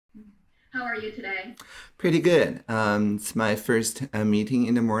How are you today? Pretty good. It's my first meeting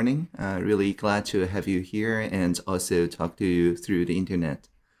in the morning. Really glad to have you here and also talk to you through the internet.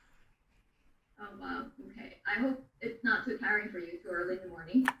 Oh, wow. Okay. I hope it's not too tiring for you too early in the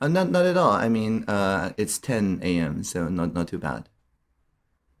morning. Not at all. I mean, it's 10 a.m., so not too bad.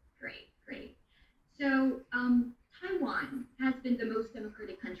 Great, great. So, Taiwan has been the most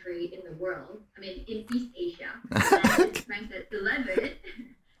democratic country in the world. I mean, in East Asia, and it's ranked at 11th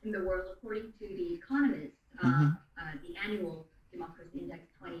in the world according to The Economist, Mhm. the annual Democracy Index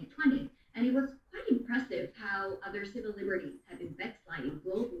 2020. And it was quite impressive how other civil liberties have been backsliding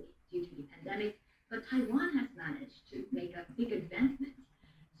globally due to the pandemic, but Taiwan has managed to make a big advancement.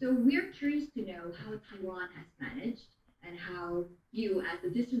 So we're curious to know how Taiwan has managed and how you, as the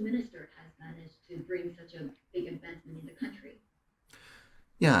district minister, has managed to bring such a big advancement in the country.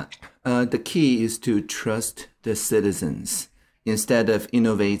 Yeah, the key is to trust the citizens. Instead of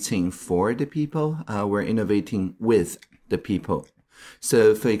innovating for the people, we're innovating with the people.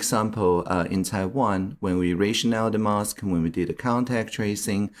 So, for example, in Taiwan, when we ration out the mask, when we did the contact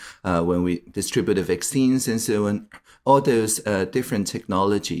tracing, when we distributed vaccines and so on, all those different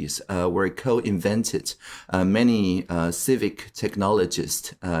technologies were co-invented. Many civic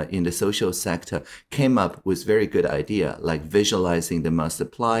technologists in the social sector came up with very good idea, like visualizing the mask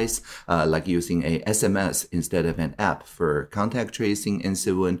supplies, like using a SMS instead of an app for contact tracing and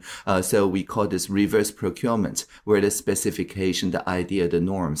so on. So we call this reverse procurement, where the specification, the idea, the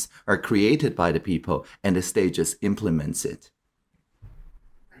norms are created by the people and the state just implements it.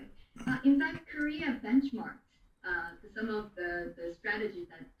 Right. In fact, Korea benchmarked some of the strategies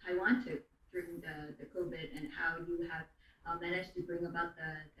that Taiwan took during the COVID and how you have managed to bring about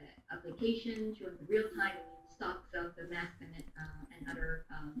the application, showing the real-time stocks of the mask and other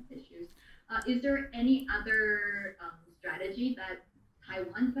issues. Is there any other strategy that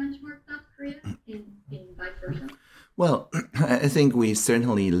Taiwan benchmarked South Korea in vice versa? Well, I think we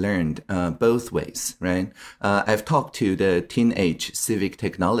certainly learned both ways, right? I've talked to the teenage civic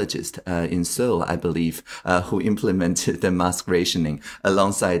technologist in Seoul, I believe, who implemented the mask rationing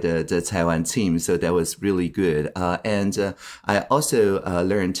alongside the Taiwan team. So that was really good. And I also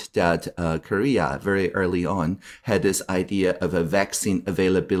learned that Korea very early on had this idea of a vaccine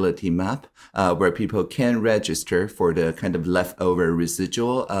availability map where people can register for the kind of leftover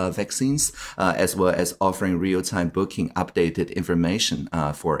residual vaccines, as well as offering real-time booking updated information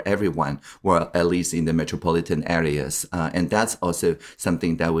for everyone, well, at least in the metropolitan areas. And that's also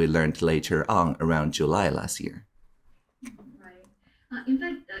something that we learned later on around July last year. Right. In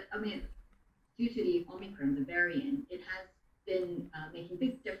fact, I mean, due to the Omicron, the variant, it has been making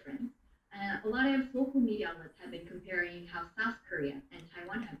big difference. A lot of local media outlets have been comparing how South Korea and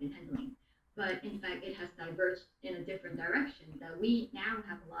Taiwan have been handling. But in fact, it has diverged in a different direction. That we now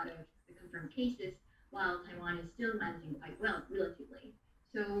have a lot of the confirmed cases, while Taiwan is still managing quite well relatively.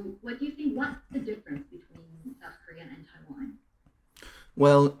 So, what do you think? What's the difference between South Korea and Taiwan?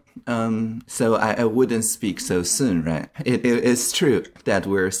 Well, so I wouldn't speak so soon, right? It is true that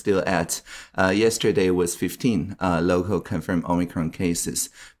we're still at, yesterday was 15 local confirmed Omicron cases,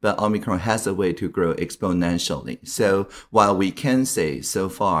 but Omicron has a way to grow exponentially. So while we can say so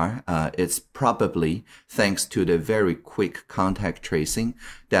far, it's probably thanks to the very quick contact tracing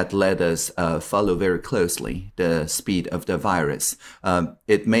that let us follow very closely the speed of the virus.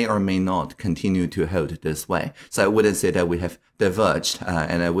 It may or may not continue to hold this way. So I wouldn't say that we have diverged,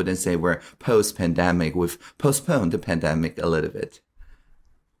 and I wouldn't say we're post-pandemic. We've postponed the pandemic a little bit.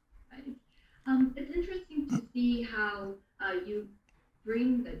 Right. It's interesting to see how you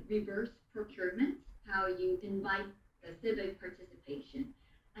bring the reverse procurement, how you invite the civic participation.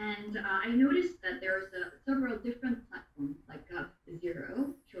 And I noticed that there's several different platforms like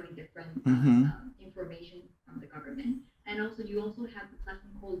Zero showing different Mm-hmm. information from the government. And also you also have the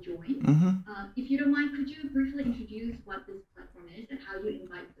platform called Join. Mm-hmm. If you don't mind, could you briefly introduce what this platform is and how you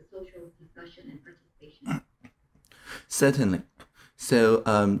invite the social discussion and participation? Certainly.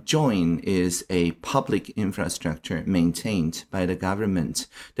 So, Join is a public infrastructure maintained by the government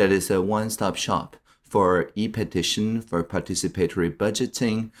that is a one-stop shop for e-petition, for participatory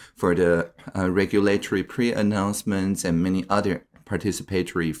budgeting, for the regulatory pre-announcements, and many other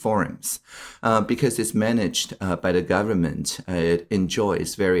participatory forums. Because it's managed by the government, it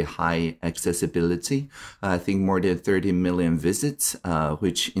enjoys very high accessibility. I think more than 30 million visits,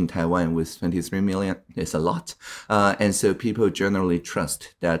 which in Taiwan with 23 million is a lot. And so people generally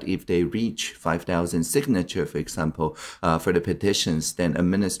trust that if they reach 5,000 signature, for example, for the petitions, then a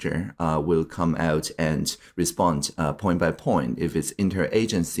minister will come out and respond point by point. If it's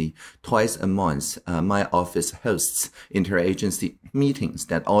interagency, twice a month, my office hosts interagency meetings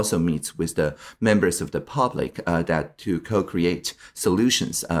that also meets with the members of the public that to co-create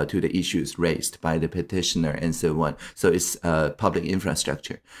solutions to the issues raised by the petitioner and so on. So it's public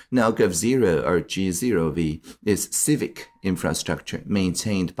infrastructure. Now GovZero or G0V is civic infrastructure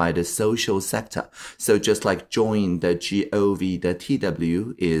maintained by the social sector. So just like Join the GOV, the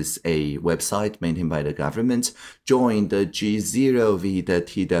TW is a website maintained by the government. Join the G0V, the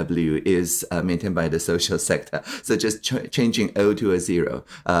TW is maintained by the social sector. So just changing O to a zero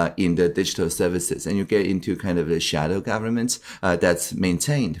in the digital services, and you get into kind of the shadow government that's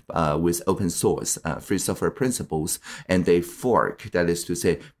maintained with open source, free software principles, and they fork, that is to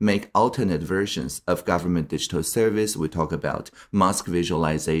say, make alternate versions of government digital service. We talk about mask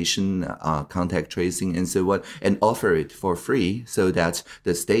visualization, contact tracing, and so on, and offer it for free so that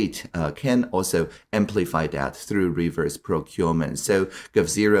the state can also amplify that through reverse procurement. So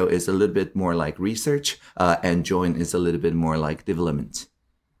GovZero is a little bit more like research, and Join is a little bit more like development.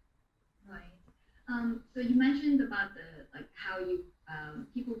 Right. So you mentioned about how you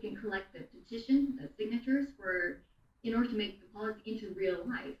people can collect the petition, the signatures in order to make the policy into real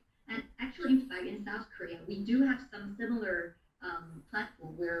life. And actually, in fact, in South Korea, we do have some similar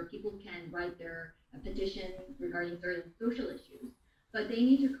platform where people can write their petition regarding certain social issues, but they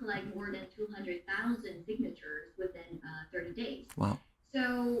need to collect more than 200,000 signatures within 30 days. Wow.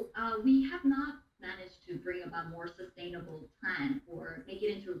 So we have not managed to bring about more sustainable plan or make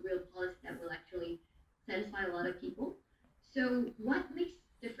it into a real policy that will actually satisfy a lot of people. So what makes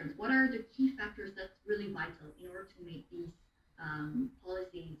difference? What are the key factors that's really vital in order to make these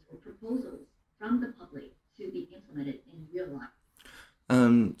policies or proposals from the public to be implemented in real life?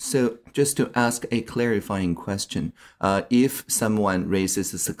 So just to ask a clarifying question, if someone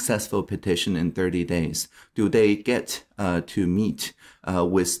raises a successful petition in 30 days, do they get to meet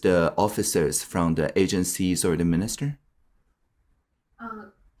with the officers from the agencies or the minister?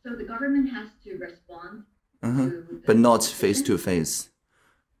 So the government has to respond to but not face-to-face.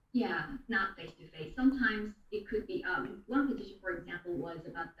 Yeah, not face-to-face. Sometimes it could be, one petition, for example, was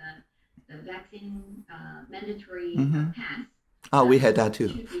about the vaccine mandatory pass. Oh, we had that too.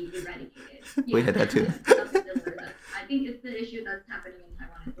 Should be eradicated. We had that too. I think it's the issue that's happening in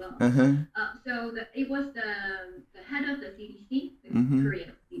Taiwan as well. So it was the head of the CDC, the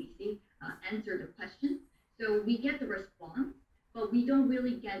Korean CDC, answered the question. So we get the response, but we don't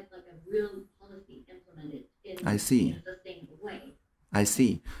really get like a real policy implemented in a sustainable way. I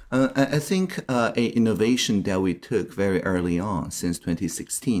see. I think an innovation that we took very early on since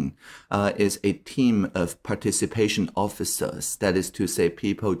 2016 is a team of participation officers, that is to say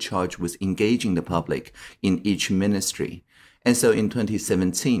people charged with engaging the public in each ministry. And so in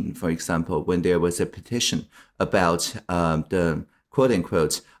 2017, for example, when there was a petition about the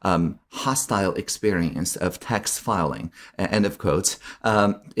quote-unquote hostile experience of tax filing, end of quotes,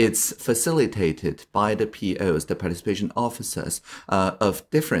 it's facilitated by the POs, the participation officers of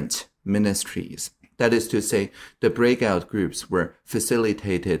different ministries. That is to say, the breakout groups were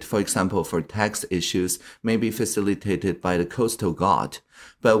facilitated, for example, for tax issues, maybe facilitated by the Coastal Guard.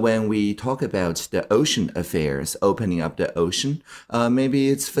 But when we talk about the ocean affairs, opening up the ocean, maybe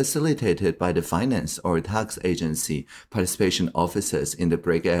it's facilitated by the finance or tax agency participation officers in the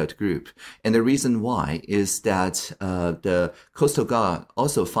breakout group. And the reason why is that the Coastal Guard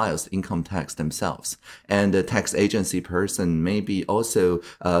also files income tax themselves. And the tax agency person maybe also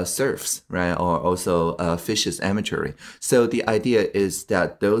surfs, right, or also fishes amateurly. So the idea is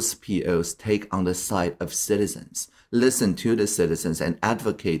that those POs take on the side of citizens, listen to the citizens and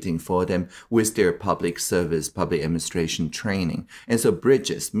advocating for them with their public service, public administration training. And so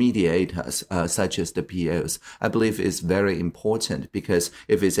bridges, mediators, such as the POs, I believe is very important, because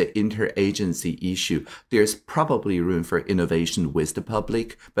if it's an interagency issue, there's probably room for innovation with the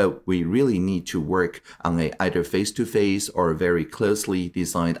public, but we really need to work on a either face-to-face or very closely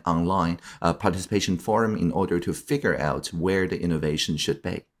designed online participation forum in order to figure out where the innovation should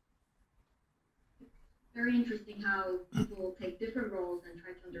be. Very interesting how people take different roles and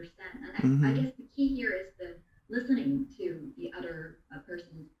try to understand. And I guess the key here is the listening to the other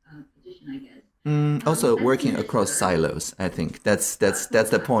person's position, I guess. Also working across silos, I think that's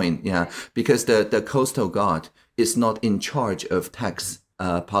the point. Yeah, because the Coastal Guard is not in charge of tax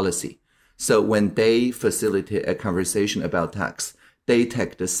policy. So when they facilitate a conversation about tax, they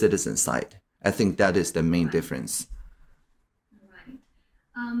take the citizen side. I think that is the main difference.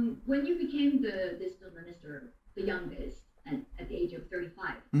 When you became the digital minister, the youngest, at the age of 35,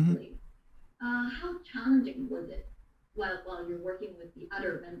 I believe, how challenging was it while you're working with the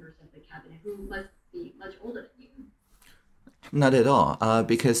other members of the cabinet who must be much older than you? Not at all,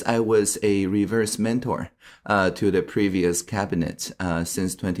 because I was a reverse mentor to the previous cabinet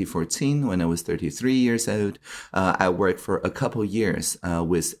since 2014 when I was 33 years old. I worked for a couple years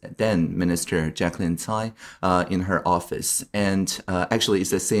with then Minister Jacqueline Tsai in her office. And actually, it's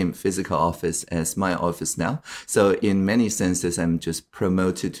the same physical office as my office now. So in many senses, I'm just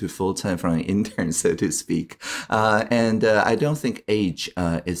promoted to full-time from an intern, so to speak. And I don't think age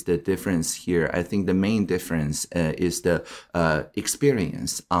is the difference here. I think the main difference is the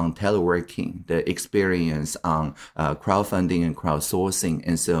experience on teleworking, the experience on crowdfunding and crowdsourcing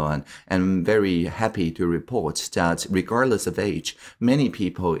and so on. And I'm very happy to report that regardless of age, many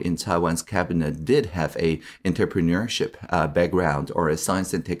people in Taiwan's cabinet did have a entrepreneurship background or a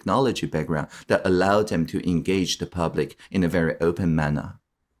science and technology background that allowed them to engage the public in a very open manner.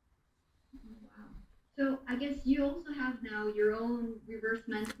 So I guess you also have now your own reverse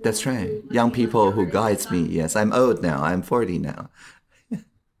mentor. That's right. Young people who guides me. Yes, I'm old now. I'm 40 now.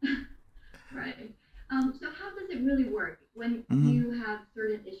 Right. So how does it really work when you have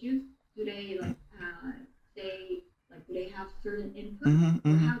certain issues? Do they do they have certain input?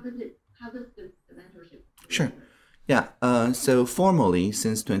 Or how does the mentorship Sure. work? Yeah, so formally,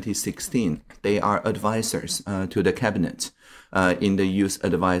 since 2016, they are advisors to the cabinet in the Youth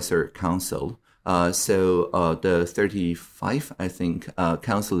Advisor Council. So the 35, I think,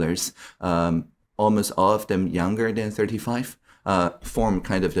 counselors, almost all of them younger than 35, form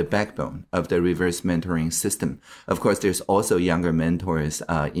kind of the backbone of the reverse mentoring system. Of course, there's also younger mentors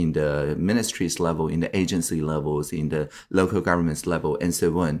in the ministries level, in the agency levels, in the local governments level, and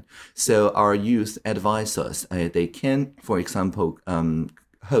so on. So our youth advisors, they can, for example,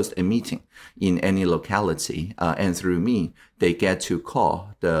 host a meeting in any locality, and through me, they get to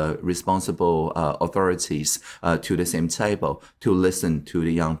call the responsible authorities to the same table to listen to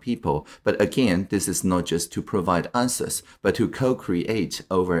the young people. But again, this is not just to provide answers, but to co-create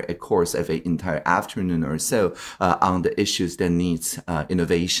over a course of an entire afternoon or so on the issues that needs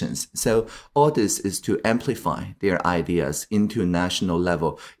innovations. So all this is to amplify their ideas into national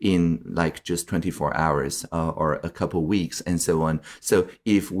level in like just 24 hours or a couple weeks and so on. So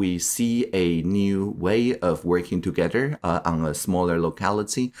if we see a new way of working together on a smaller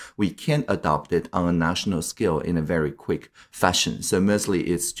locality, we can adopt it on a national scale in a very quick fashion. So mostly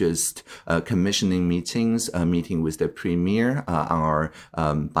it's just commissioning meetings, meeting with the premier on our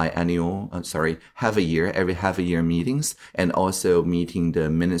every half a year meetings, and also meeting the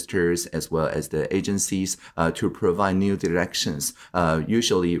ministers as well as the agencies to provide new directions,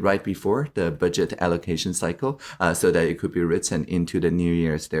 usually right before the budget allocation cycle, so that it could be written into the New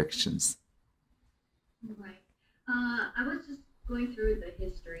Year's directions. Right. I was just going through the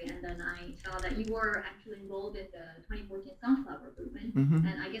history, and then I saw that you were actually involved in the 2014 Sunflower Movement,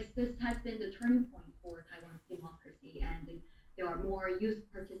 and I guess this has been the turning point for Taiwan's democracy, and there are more youth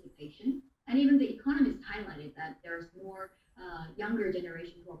participation, and even the economists highlighted that there's more younger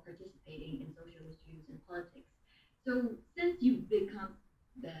generation who are participating in social issues and politics. So since you've become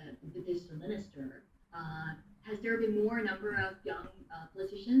the digital minister, has there been more number of young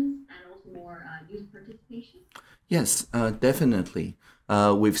politicians and also more youth participation? Yes, definitely.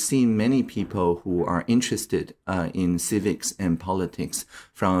 We've seen many people who are interested in civics and politics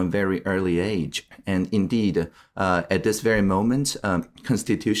from a very early age. And indeed, at this very moment,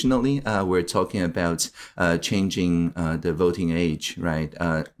 constitutionally, we're talking about changing the voting age, right,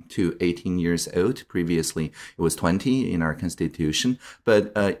 to 18 years old. Previously, it was 20 in our constitution.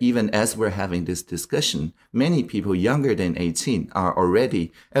 But even as we're having this discussion, many people younger than 18 are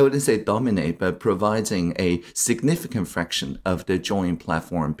already, I wouldn't say dominate, but providing a significant fraction of the joint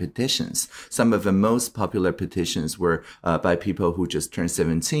platform petitions. Some of the most popular petitions were by people who just turned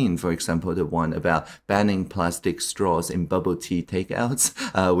 17. For example, the one about banning plastic straws in bubble tea takeouts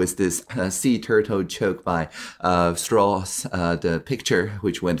with this sea turtle choked by straws. The picture,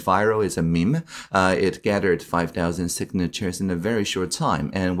 which went viral, is a meme. It gathered 5,000 signatures in a very short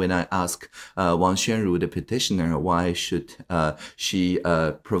time. And when I asked Wang Xuanru, the petitioner, why should she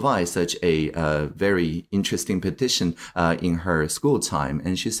provide such a very interesting petition in her school time,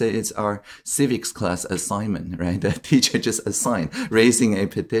 and she said it's our civics class assignment, right? The teacher just assigned raising a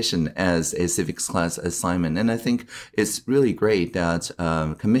petition as a civics class assignment. And I think it's really great that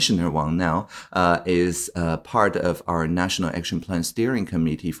Commissioner Wang now is part of our National Action Plan Steering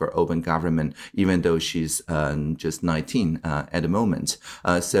Committee advocacy for open government, even though she's just 19 at the moment.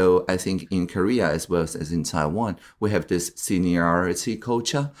 So I think in Korea as well as in Taiwan, we have this seniority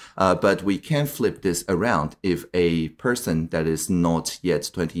culture, but we can flip this around if a person that is not yet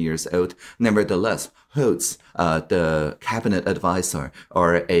 20 years old, nevertheless, holds the cabinet advisor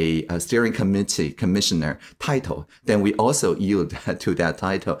or a steering committee commissioner title, then we also yield to that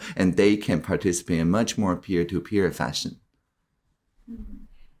title, and they can participate in much more peer-to-peer fashion. Mhm.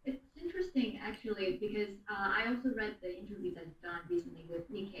 It's interesting actually because I also read the interview that's done recently with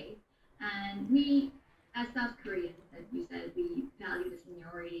Nikkei, and we, as South Koreans, as you said, we value the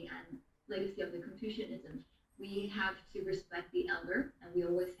seniority and legacy of the Confucianism. We have to respect the elder, and we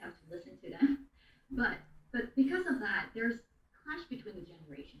always have to listen to them. But because of that, there's clash between the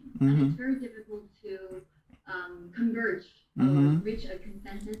generations, and it's very difficult to converge or reach a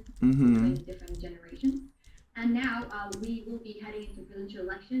consensus between different generations. And now we will be heading into presidential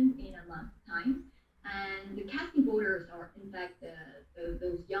elections in a month's time, and the casting voters are in fact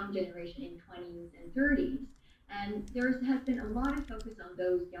those young generation in 20s and 30s. And there has been a lot of focus on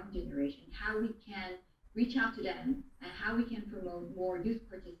those young generation, how we can reach out to them and how we can promote more youth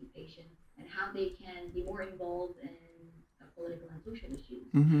participation and how they can be more involved in political and social issues.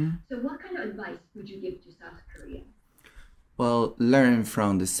 So what kind of advice would you give to South Korea? Well, learn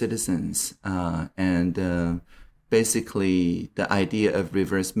from the citizens, and basically the idea of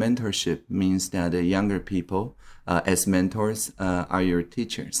reverse mentorship means that the younger people as mentors are your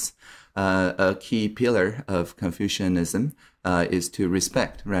teachers. A key pillar of Confucianism is to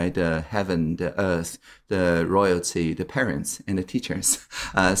respect, right, the heaven, the earth, the royalty, the parents, and the teachers.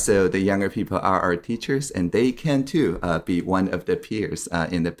 So the younger people are our teachers, and they can too be one of the peers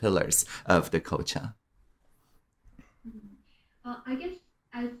in the pillars of the culture. I guess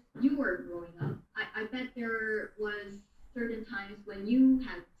as you were growing up, I bet there was certain times when you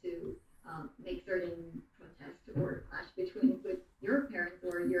had to make certain protests or clash between with your parents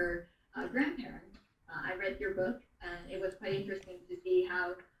or your grandparents. I read your book, and it was quite interesting to see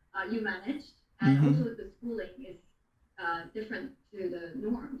how you managed, and also the schooling is different to the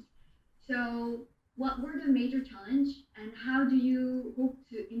norms. So, what were the major challenge, and how do you hope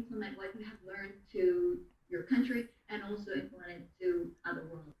to implement what you have learned to your country and also implement it to other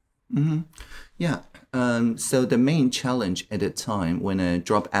world? Yeah. So the main challenge at the time when I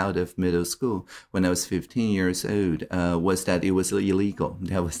dropped out of middle school when I was 15 years old was that it was illegal.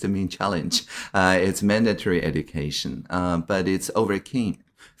 That was the main challenge. It's mandatory education, but it's overcame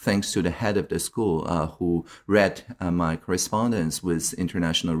thanks to the head of the school who read my correspondence with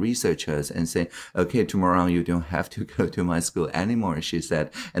international researchers and said, okay, tomorrow you don't have to go to my school anymore, she said,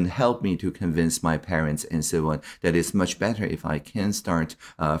 and helped me to convince my parents and so on that it's much better if I can start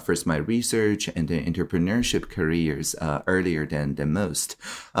first my research and then entrepreneurship careers earlier than most.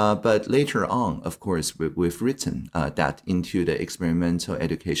 But later on, of course, we've written that into the Experimental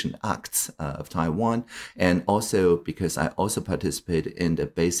Education Acts of Taiwan, and also because I also participated in the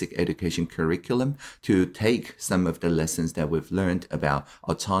basic education curriculum to take some of the lessons that we've learned about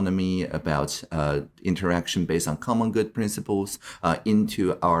autonomy, about interaction based on common good principles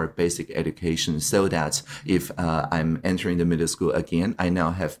into our basic education, so that if I'm entering the middle school again, I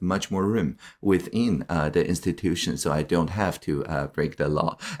now have much more room within the institution, so I don't have to break the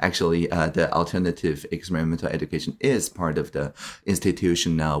law. Actually, the alternative experimental education is part of the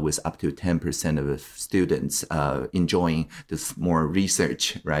institution now, with up to 10% of the students enjoying this more research,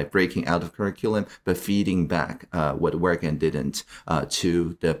 right, breaking out of curriculum, but feeding back what worked and didn't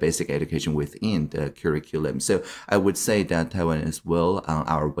to the basic education within the curriculum. So I would say that Taiwan is well on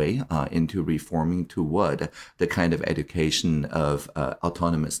our way into reforming toward the kind of education of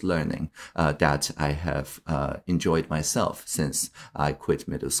autonomous learning that I have enjoyed myself since I quit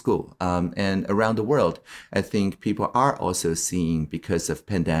middle school. And around the world, I think people are also seeing, because of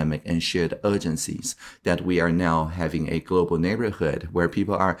pandemic and shared urgencies, that we are now having a global neighborhood where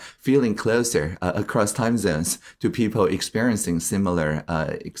people are feeling closer across time zones to people experiencing similar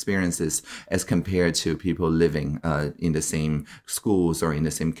experiences as compared to people living in the same schools or in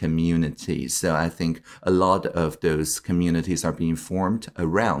the same communities. So I think a lot of those communities are being formed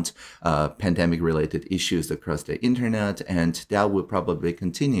around pandemic-related issues across the internet, and that will probably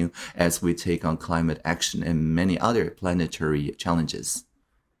continue as we take on climate action and many other planetary challenges.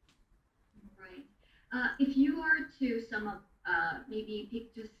 Right. If you are to sum up, maybe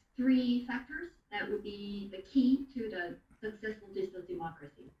pick just 3 factors that would be the key to the successful digital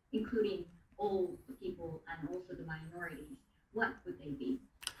democracy, including all the people and also the minorities, what would they be?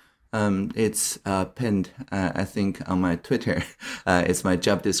 It's pinned, I think, on my Twitter. It's my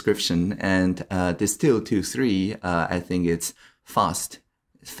job description, and distilled to 3, I think it's fast,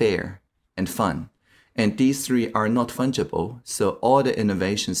 fair, and fun. And these three are not fungible, so all the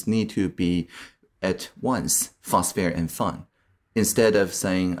innovations need to be at once fast, fair, and fun. Instead of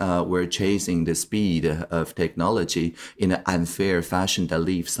saying we're chasing the speed of technology in an unfair fashion that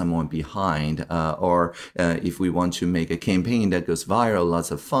leaves someone behind, or if we want to make a campaign that goes viral,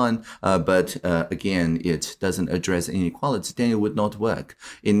 lots of fun, but again, it doesn't address inequality, then it would not work.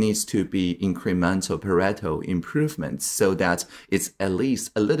 It needs to be incremental Pareto improvements so that it's at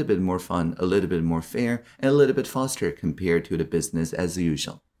least a little bit more fun, a little bit more fair, and a little bit faster compared to the business as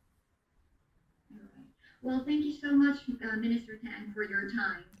usual. Well, thank you so much, Minister Tang, for your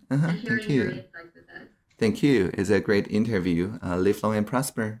time and sharing your insights with us. Thank you. It's a great interview. Live long and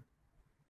prosper.